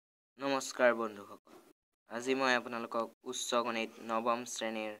নমস্কাৰ বন্ধুসকল আজি মই আপোনালোকক উচ্চ গণিত নৱম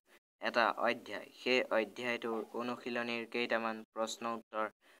শ্ৰেণীৰ এটা অধ্যায় সেই অধ্যায়টোৰ অনুশীলনীৰ কেইটামান প্ৰশ্ন উত্তৰ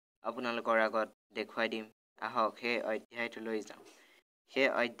আপোনালোকৰ আগত দেখুৱাই দিম আহক সেই অধ্যায়টোলৈ যাওঁ সেই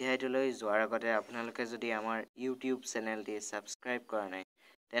অধ্যায়টোলৈ যোৱাৰ আগতে আপোনালোকে যদি আমাৰ ইউটিউব চেনেলটি সাবস্ক্ৰাইব কৰা নাই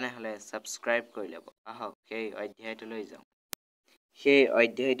তেনেহলে সাবস্ক্ৰাইব কৰি ল'ব আহক সেই অধ্যায়টোলৈ যাওঁ সেই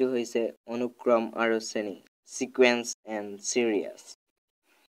অধ্যায়টো হৈছে অনুক্ৰম আৰু শ্ৰেণী সিকুৱেন্স এণ্ড সিৰিয়াছ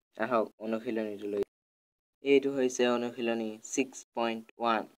আহক অনুশীলনীটোলৈ এইটো হৈছে অনুশীলনী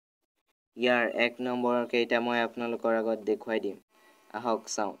 6.1 ইয়াৰ 1 নম্বৰৰ কেইটা মই আপোনালোকৰ আগত দেখুৱাই দিম আহক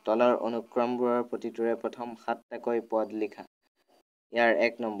চাওঁ তলৰ অনুক্ৰমবোৰৰ প্ৰতিটোৰে প্ৰথম 7টাকৈ পদ লিখা ইয়াৰ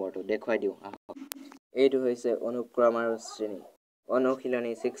 1 নম্বৰটো দেখুৱাই দিওঁ আহক এইটো হৈছে অনুক্ৰম আৰু শ্ৰেণী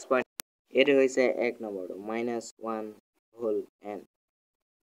অনুশীলনী 6. এইটো হৈছে 1 নম্বৰটো -1 হোল n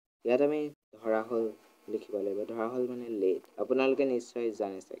ইয়াত আমি ধৰাহল লিখিব লাগিব ধৰাহল মানে লেট আপোনালোকে নিশ্চয়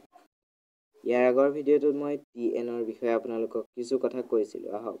জানে ইয়াৰ আগৰ ভিডিঅ'টোত মই tn ৰ বিষয়ে আপোনালোকক কিছু কথা কৈছিলো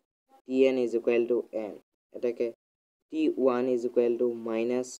আহক tn = n এটাকে t1 =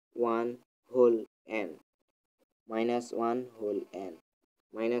 -1 whole n -1 whole n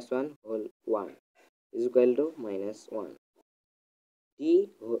 -1 whole 1 = -1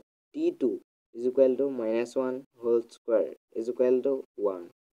 t2 = -1 whole square = 1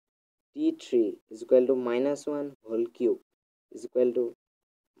 t3 = -1 whole cube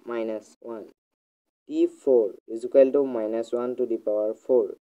 -1 t4 = -1 to the power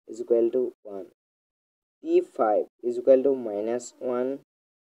 4 1 t5 = -1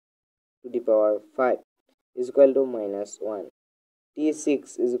 to the power 5 -1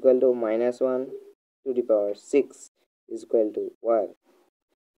 t6 = -1 to the power 6 1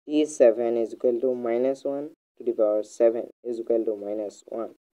 t7 = -1 to the power 7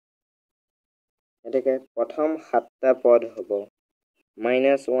 -1 এটাকে প্ৰথম 7টা পদ হ'ব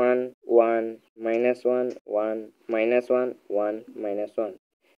 -1 1 -1 1 -1 1 -1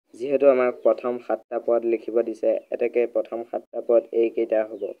 যেহেতু আমাক প্ৰথম 7টা পদ লিখিব দিছে এটাকে প্ৰথম 7টা পদ এই কেইটা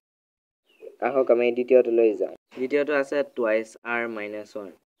হ'ব আহক আমি দ্বিতীয়টোলৈ যাওঁ দ্বিতীয়টো আছে twice r - 1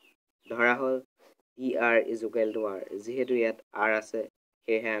 ধৰা হ'ল tr = r যেহেতু ইয়াত r আছে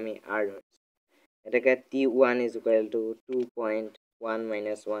সেয়ে আমি r ধৰিছো এটাকে t1 = 2.1 - 1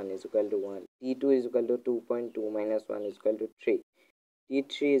 1 t2 = 2.2 - 1 3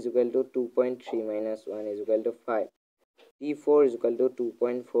 t3 = 2.3 - 1 5 t4 =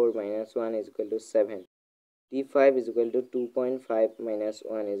 2.4 - 1 7 t5 = 2.5 - 1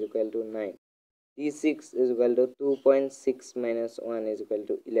 9 t6 = 2.6 - 1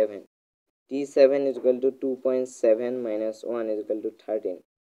 11 t7 = 2.7 - 1 13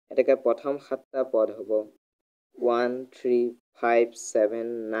 এটাকে প্ৰথম 7টা পদ হ'ব 1 3 5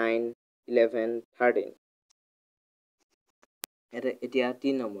 7 9 11 13 এতিয়া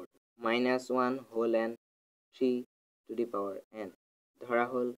 3 number -1 whole n 3 to the power n ধৰা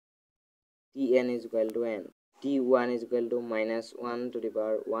হ'ল tn = n t1 = -1 to the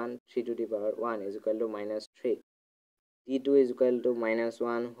power 1 3 to the power 1 -3 t2 =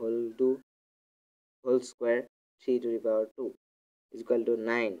 -1 whole 2 whole square 3 to the power 2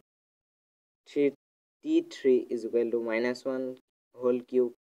 9 t3 = -1 whole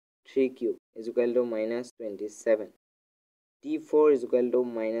cube 3 cube -27 t4 =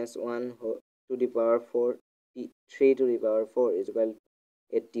 -1 to the power 4 3 to the power 4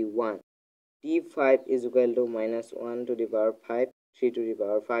 81 t5 = -1 to the power 5 3 to the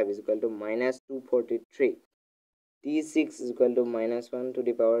power 5 -243 t6 = -1 to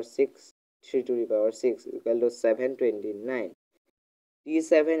the power 6 3 to the power 6 729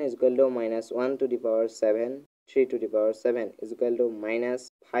 t7 = -1 to the power 7 3 to the power 7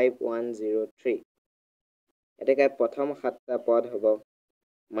 -5103 এটাকে প্ৰথম 7টা পদ হ'ব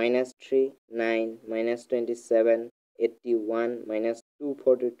 -3 9 -27 81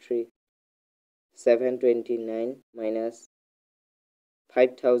 -243 729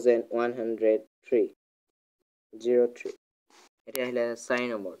 -5103 03 এতিয়া আহিলে 4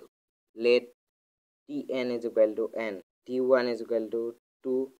 নম্বৰটো let tn = n t1 =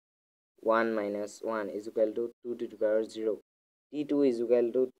 2 1 - 1 = 2 to the power 0 t2 =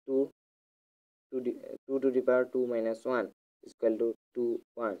 2 to the power 2 - 1 2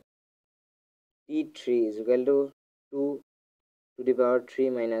 1 t3 = 2 to the power 3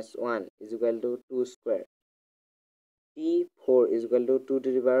 - 1 2 square t4 = 2 to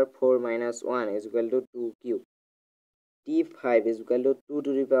the power 4 - 1 2 cube t5 = 2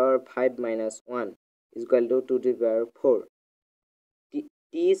 to the power 5 - 1 2 to the power 4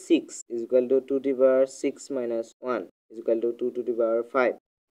 t6 = 2 to the power 6 - 1 2 to the power 5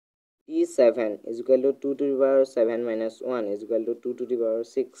 t7 = 2 to the power 7 - 1 2 to the power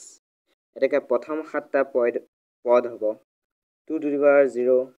 6 এটাকে প্ৰথম 7টা পদ হ'ব 2 to the power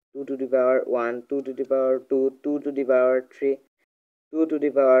 0, 2 to the power 1, 2 to the power 2, 2 to the power 3, 2 to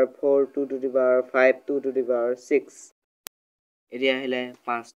the power 4, 2 to the power 5, 2 to the power 6. এতিয়া আহিলে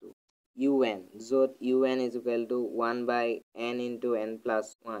 5টো un, য'ত un is equal to 1 by n into n plus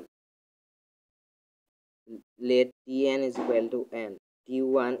 1. Let tn is equal to n.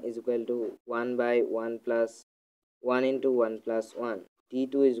 t1 is equal to 1 by 1 plus 1 into 1 plus 1.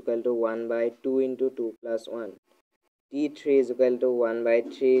 t2 is equal to 1 by 2 into 2 plus 1. t3 is equal to 1 by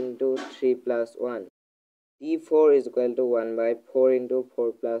 3 into 3 plus 1. t4 is equal to 1 by 4 into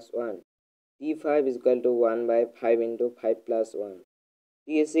 4 plus 1. t5 is equal to 1 by 5 into 5 plus 1.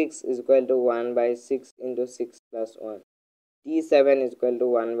 t6 is equal to 1 by 6 into 6 plus 1. t7 is equal to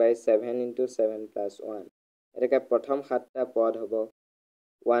 1 by 7 into 7 plus 1. এটাকে প্ৰথম 7টা পদ হ'ব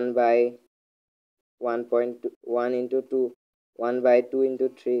 1 by 1.1 into 2, 1 by 2 into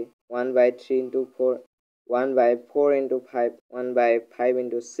 3, 1 by 3 into 4, 1 by 4 into 5, 1 by 5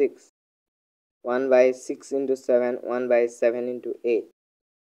 into 6, 1 by 6 into 7, 1 by 7 into 8.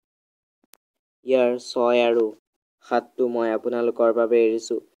 ইয়াৰ 6 আৰু 7টো মই আপোনালোকৰ বাবে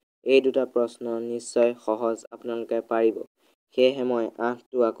এৰিছোঁ। এই দুটা প্ৰশ্ন নিশ্চয় সহজ, আপোনালোকে পাৰিব। সেয়েহে মই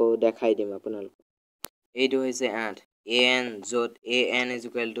 8টো আকৌ দেখাই দিম আপোনালোকক। এইটো হৈছে 8 an, য'ত an is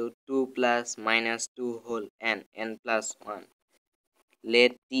equal to 2 plus minus 2 whole n plus 1.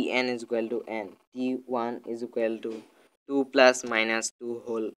 Let tn is equal to n. t1 is equal to 2 plus minus 2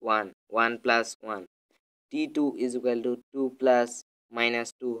 whole 1 plus 1. t2 is equal to 2 plus minus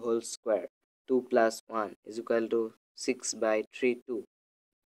 2 whole square 2 plus 1 is equal to 6 by 3 2.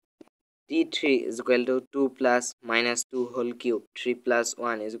 t3 is equal to 2 plus minus 2 whole cube 3 plus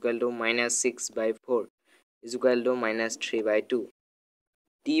 1 is equal to minus 6 by 4 is equal to minus 3 by 2.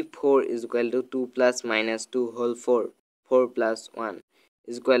 t4 is equal to 2 plus minus 2 whole 4 plus 1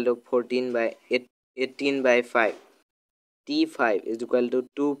 is equal to 14 by 18 by 5. t5 is equal to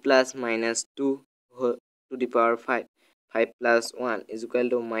 2 plus minus 2 whole to the power 5 plus 1 is equal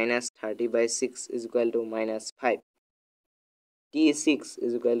to minus 30 by 6 is equal to minus 5. t6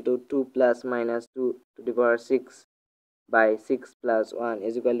 is equal to 2 plus minus 2 to the power 6 by 6 plus 1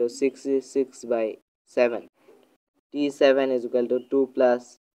 is equal to 66 by 7. t7 is equal to 2 plus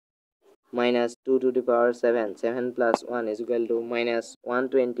minus 2 to the power 7 plus 1 is equal to minus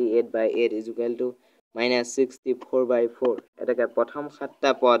 128 by 8 is equal to minus 64 by 4. এটাকে প্ৰথম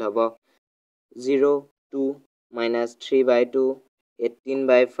 7টা পদ হ'ব 0 2 minus 3 by 2 18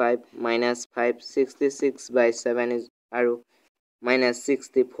 by 5 minus 5 66 by 7 is আৰু minus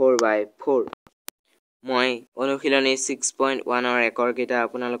 64 by 4. মই অনুশীলনী 6.1 একৰ কেইটা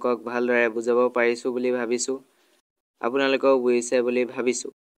আপোনালোকক ভালদৰে বুজাব পাৰিছো বুলি ভাবিছো। আপোনালোকক বুজিছে বুলি ভাবিছো।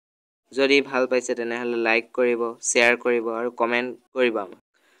 যদি ভাল পাইছে তেনেহলে লাইক কৰিব, শ্বেয়াৰ কৰিব আৰু কমেন্ট কৰিব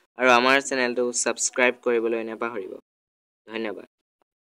আৰু আমাৰ চেনেলটো সাবস্ক্ৰাইব কৰিবলৈ নাপাহৰিব। ধন্যবাদ।